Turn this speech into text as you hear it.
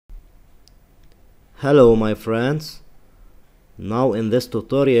Hello my friends, now in this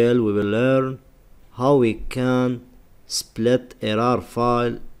tutorial we will learn how we can split a RAR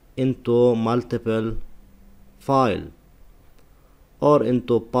file into multiple files or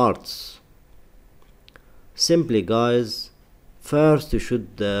into parts. Simply guys, first you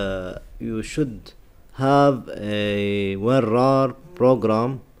should have a WinRAR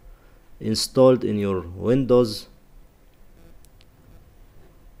program installed in your Windows.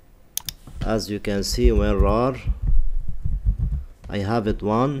 As you can see, WinRAR, I have it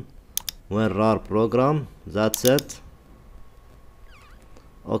one WinRAR program, that's it.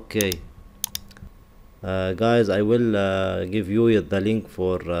 Okay, guys, I will give you the link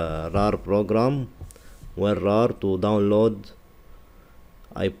for RAR program WinRAR to download.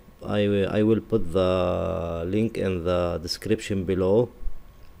 I will put the link in the description below.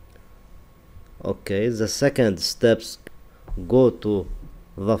 Okay, the second steps, go to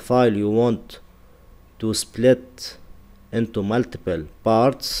the file you want to split into multiple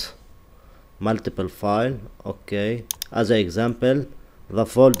parts, multiple file. Okay, as an example, the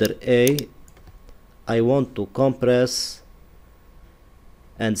folder A, I want to compress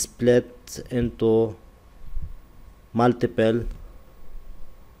and split into multiple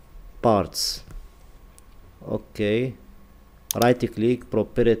parts. Okay, right click,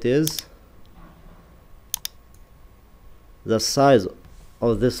 properties. The size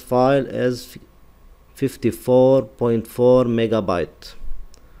of this file is 54.4 megabyte.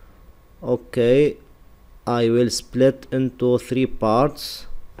 Okay, I will split into 3 parts.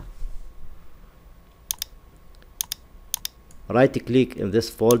 Right click in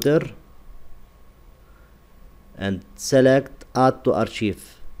this folder and select add to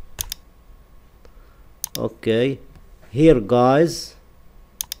archive. Okay, here guys,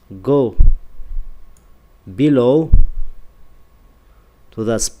 go below to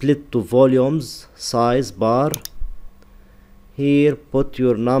the split to volumes size bar. Here put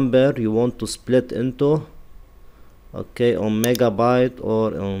your number you want to split into, okay, on megabyte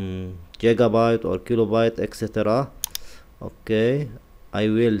or on gigabyte or kilobyte, etc. Okay, I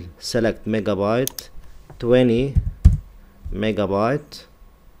will select megabyte, 20 megabyte.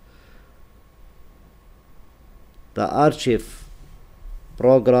 The archive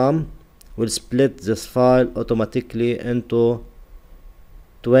program will split this file automatically into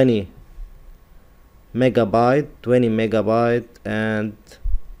 20 megabyte and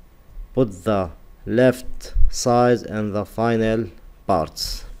put the left size and the final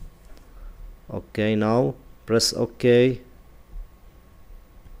parts. Okay, now press OK.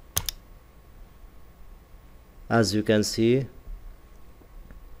 As you can see,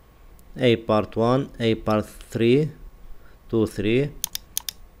 A part 1, A part 3, 2, 3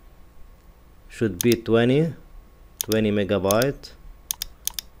 should be 20 megabyte,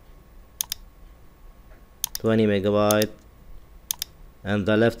 20 megabyte, and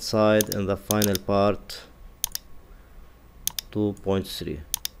the left side in the final part 2.3.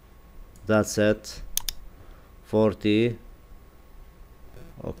 that's it. 40.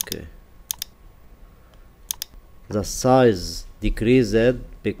 Okay, the size decreased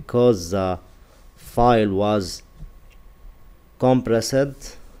because the file was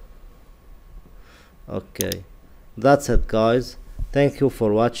compressed. Okay, that's it guys. Thank you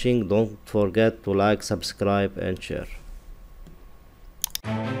for watching. Don't forget to like, subscribe and share.